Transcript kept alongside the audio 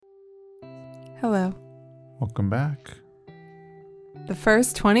Hello. Welcome back. The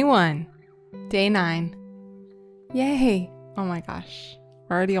first 21. Day 9. Yay. Oh my gosh.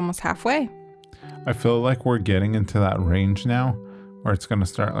 We're already almost halfway. I feel like we're getting into that range now where it's going to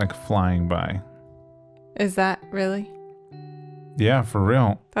start like flying by. Is that really? Yeah, for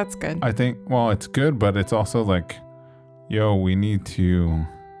real. That's good. I think, well, it's good, but it's also like, yo, we need to...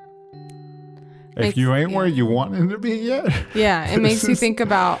 If you ain't where you wanted to be yet. Yeah, it makes you think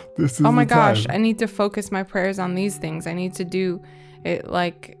about, oh my gosh, time. I need to focus my prayers on these things. I need to do it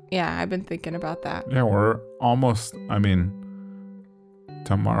like, yeah, I've been thinking about that. Yeah, we're almost,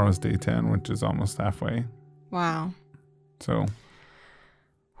 tomorrow's day 10, which is almost halfway. Wow. So,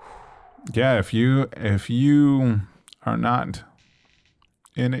 yeah, if you are not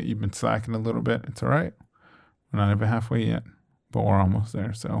in it, you've been slacking a little bit, it's all right. We're not even halfway yet, but we're almost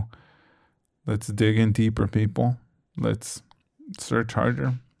there. So let's dig in deeper, people. Let's search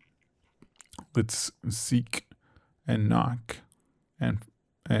harder. Let's seek and knock and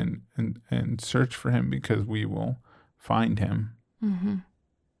search for him, because we will find him. Mm-hmm.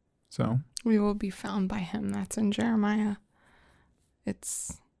 So we will be found by him. That's in Jeremiah.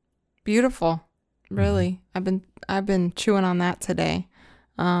 It's beautiful. Really. Mm-hmm. I've been chewing on that today.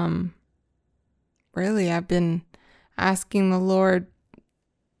 Really, I've been asking the Lord,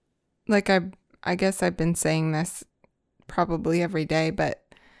 like I guess I've been saying this probably every day, but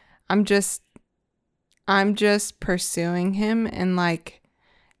I'm just pursuing him and like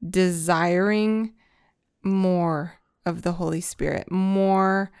desiring more of the Holy Spirit,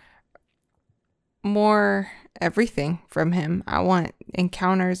 more everything from him. I want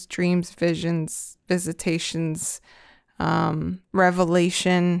encounters, dreams, visions, visitations,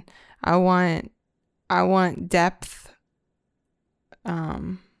 revelation. I want depth.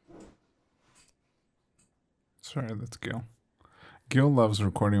 Sorry, that's Gil. Gil loves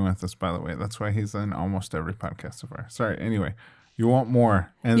recording with us, by the way. That's why he's in almost every podcast so far. Sorry. Anyway, you want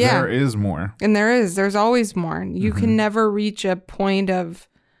more, and there is more. And there's always more. You can never reach a point of,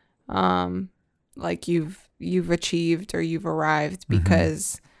 like you've achieved or you've arrived,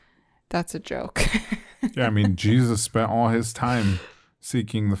 because that's a joke. Yeah, Jesus spent all his time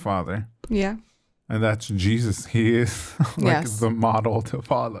seeking the Father. Yeah. And that's Jesus. He is the model to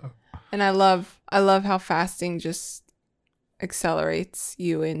follow. And I love how fasting just accelerates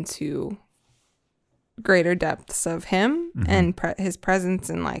you into greater depths of him and his presence,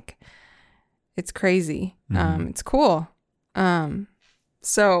 and like it's crazy. It's cool.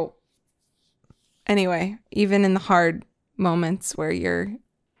 So anyway, even in the hard moments where you're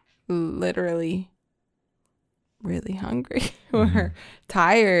literally really hungry or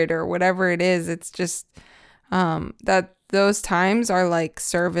tired or whatever it is, it's just that those times are like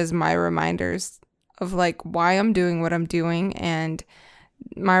serve as my reminders of like why I'm doing what I'm doing, and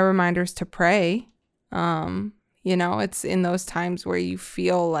my reminders to pray. It's in those times where you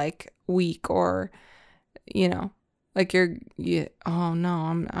feel like weak, or like oh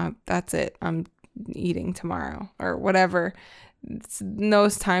no, that's it, I'm eating tomorrow or whatever. It's in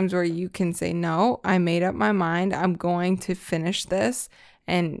those times where you can say, no, I made up my mind, I'm going to finish this,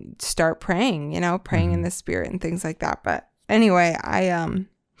 and start praying, praying in the Spirit and things like that. But anyway, I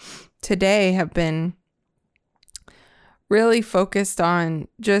today have been really focused on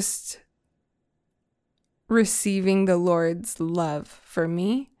just receiving the Lord's love for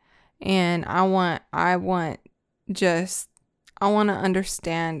me, and I want to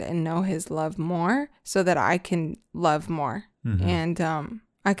understand and know his love more, so that I can love more, and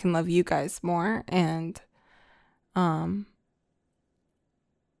I can love you guys more, and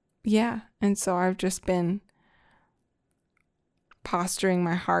and so I've just been posturing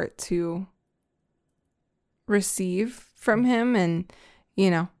my heart to receive from him, and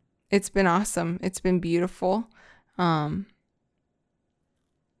it's been awesome. It's been beautiful.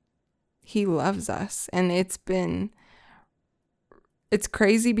 He loves us, and it's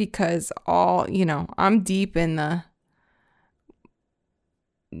crazy because I'm deep in the,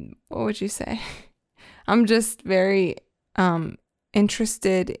 what would you say? I'm just very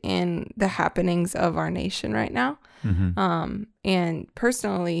interested in the happenings of our nation right now. And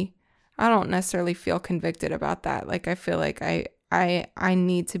personally, I don't necessarily feel convicted about that. Like, I feel like I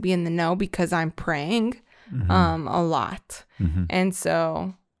need to be in the know because I'm praying a lot. And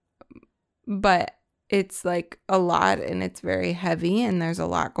so, but it's like a lot, and it's very heavy, and there's a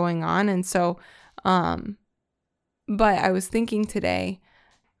lot going on. And so, but I was thinking today,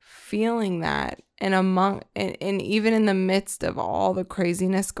 feeling that, and even in the midst of all the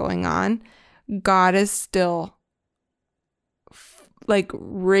craziness going on, God is still like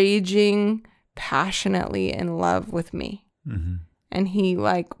raging passionately in love with me. and he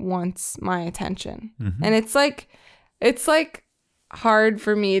like wants my attention. And it's like hard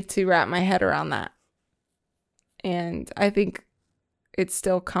for me to wrap my head around that. And I think it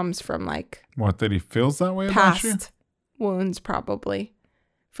still comes from like What, that he feels that way about you? past wounds probably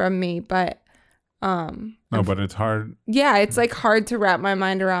from me, but No, but it's hard. yeah, it's like hard to wrap my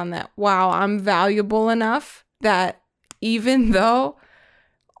mind around that. Wow, I'm valuable enough that even though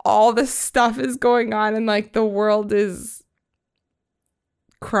all this stuff is going on and like the world is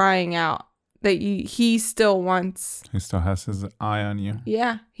crying out, that he still wants. He still has his eye on you.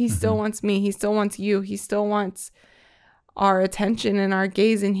 Yeah, he still wants me. He still wants you. He still wants our attention and our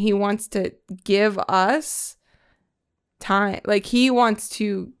gaze, and he wants to give us time. Like he wants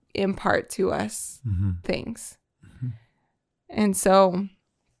to impart to us things. And so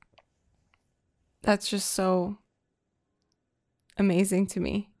that's just so amazing to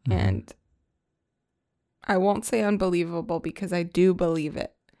me. And I won't say unbelievable because I do believe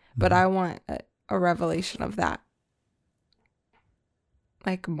it, but I want a revelation of that.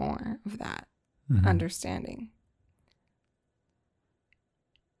 Like more of that understanding.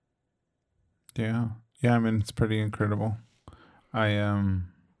 Yeah. Yeah, I mean, it's pretty incredible. I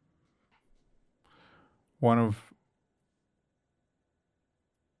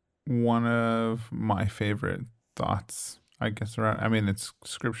one of my favorite thoughts, I guess, around, I mean, it's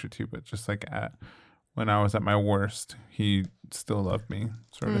scripture too, but just like when I was at my worst, he still loved me,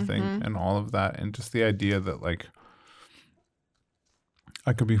 sort of thing, and all of that. And just the idea that like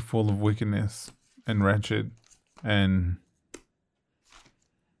I could be full of wickedness and wretched, and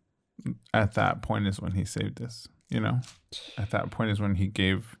at that point is when he saved us, you know? At that point is when he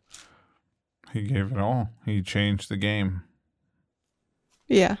gave it all. He changed the game.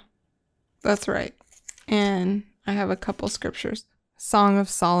 Yeah, that's right. And I have a couple scriptures. Song of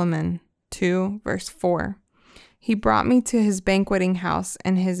Solomon 2, verse 4. He brought me to his banqueting house,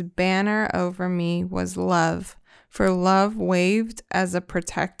 and his banner over me was love. For love waved as a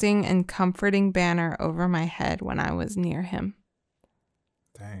protecting and comforting banner over my head when I was near him.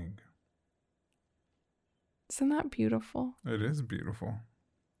 Dang. Isn't that beautiful? It is beautiful.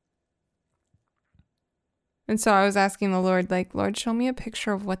 And so I was asking the Lord, like, Lord, show me a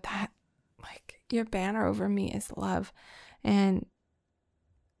picture of what that, like, your banner over me is love. And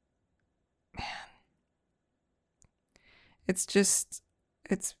man, it's just,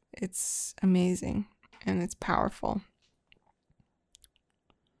 it's amazing and it's powerful.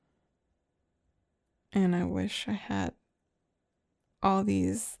 And I wish I had all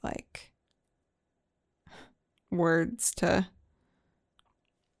these, like, words to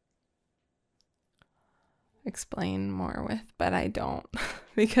explain more with, but I don't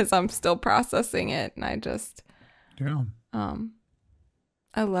because I'm still processing it. And I just,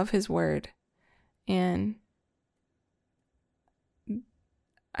 I love his word. And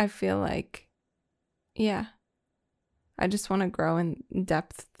I feel like, yeah, I just want to grow in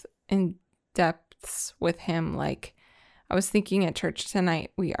depths with him. Like I was thinking at church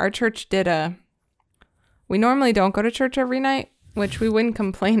tonight, our church we normally don't go to church every night, which we wouldn't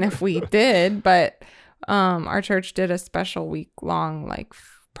complain if we did, but our church did a special week-long like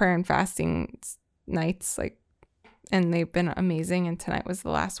prayer and fasting nights, like, and they've been amazing. And tonight was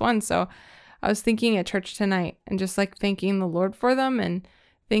the last one. So I was thinking at church tonight and just like thanking the Lord for them and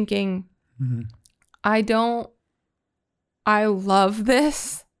thinking, I love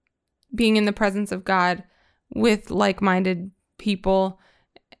this, being in the presence of God with like-minded people,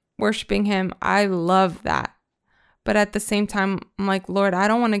 worshiping him. I love that. But at the same time, I'm like, Lord, I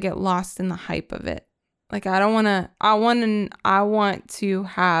don't want to get lost in the hype of it. Like, I want to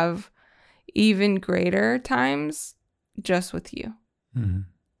have even greater times just with you.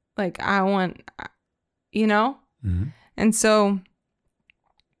 Like, I want, you know? And so,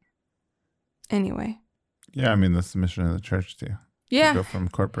 anyway. Yeah, I mean, that's the mission of the church too. Yeah. To go from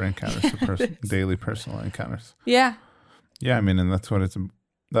corporate encounters to daily personal encounters. Yeah. Yeah, I mean, and that's what it's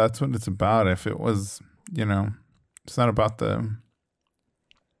about. If it was, you know, it's not about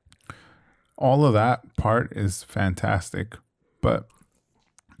all of that part is fantastic, but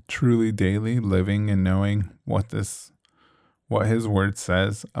truly daily living and knowing what his word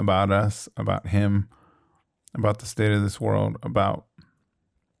says about us, about him, about the state of this world, about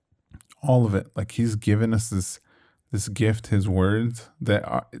all of it. Like he's given us this gift, his words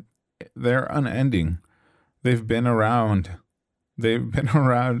they're unending. They've been around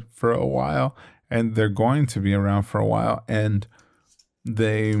for a while, and they're going to be around for a while, and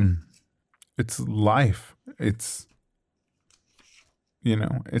it's life. It's, you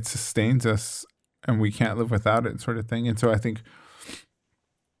know, it sustains us and we can't live without it, sort of thing. And so I think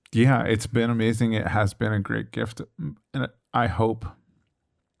Yeah, it's been amazing. It has been a great gift. And I hope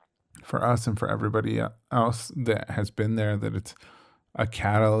for us and for everybody else that has been there that it's a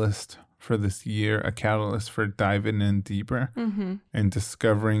catalyst for this year, a catalyst for diving in deeper and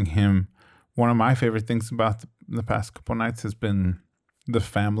discovering him. One of my favorite things about the past couple nights has been the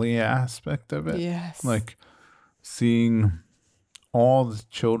family aspect of it. Yes. Like seeing all the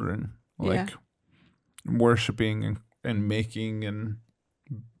children like worshiping and making and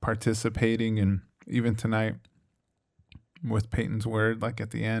participating, and even tonight with Peyton's word, like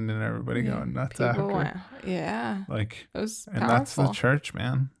at the end, and everybody going nuts after. Like, it was and powerful. that's the church,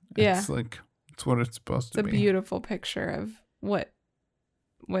 man. It's like, it's what it's supposed to be. It's a beautiful picture of what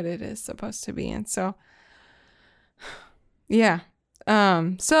it is supposed to be. And so, yeah.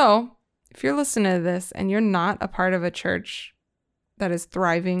 So if you're listening to this and you're not a part of a church that is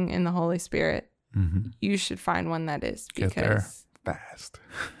thriving in the Holy Spirit, you should find one that is, because get there fast.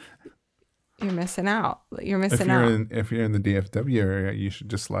 You're missing out. You're missing out. If you're in the DFW area, you should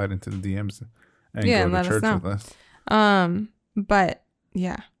just slide into the DMs and go to church with us. But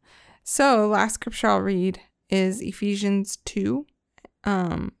yeah. So last scripture I'll read is Ephesians 2.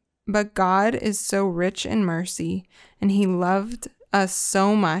 But God is so rich in mercy, and he loved us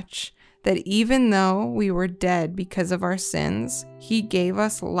so much that even though we were dead because of our sins, he gave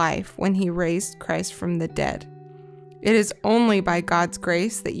us life when he raised Christ from the dead. It is only by God's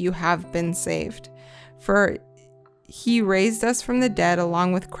grace that you have been saved. For he raised us from the dead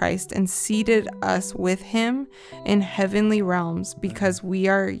along with Christ and seated us with him in heavenly realms because we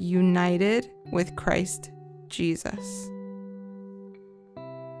are united with Christ Jesus.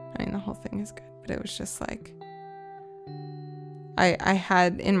 I mean, the whole thing is good, but it was just like, I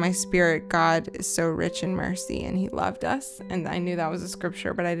had in my spirit, God is so rich in mercy and he loved us. And I knew that was a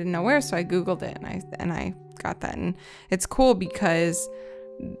scripture, but I didn't know where. So I Googled it and I got that. And it's cool because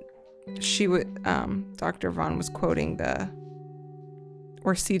Dr. Vaughn was quoting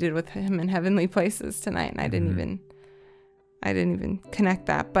we're seated with him in heavenly places tonight. And I didn't even connect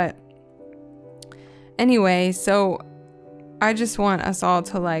that. But anyway, so I just want us all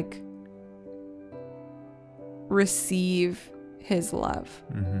to like receive his love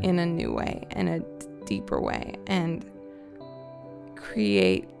in a new way, in a deeper way, and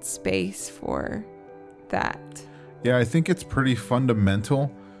create space for that. Yeah, I think it's pretty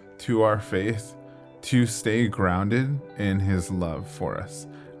fundamental to our faith to stay grounded in his love for us.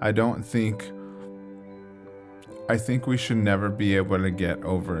 I think we should never be able to get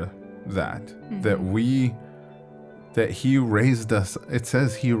over that. That he raised us. It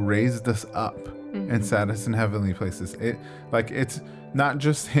says he raised us up and sat us in heavenly places. It's not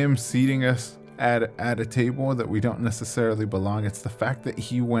just him seating us at a table that we don't necessarily belong. It's the fact that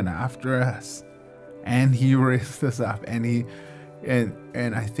he went after us and he raised us up, and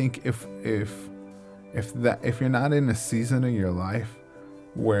I think if you're not in a season of your life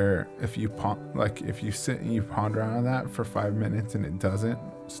where if you sit and you ponder on that for 5 minutes and it doesn't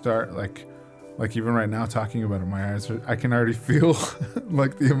start like even right now talking about it, my eyes I can already feel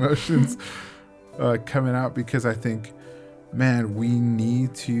like the emotions coming out, because I think, man, we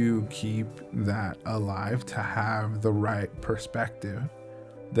need to keep that alive to have the right perspective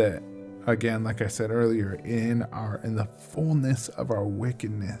that, again, like I said earlier, in the fullness of our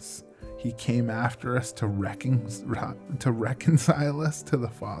wickedness, he came after us to reconcile us to the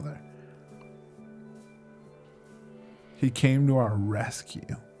Father. He came to our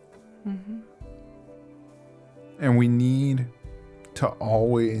rescue. And we need to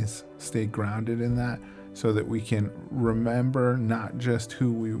always stay grounded in that, so that we can remember not just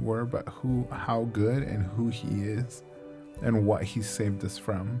who we were, but how good and who he is, and what he saved us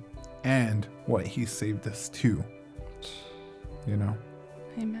from, and what he saved us to. You know?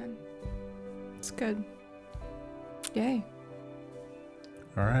 Amen. It's good. Yay.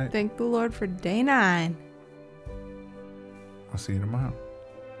 All right. Thank the Lord for day 9. I'll see you tomorrow.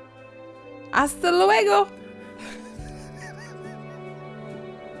 Hasta luego.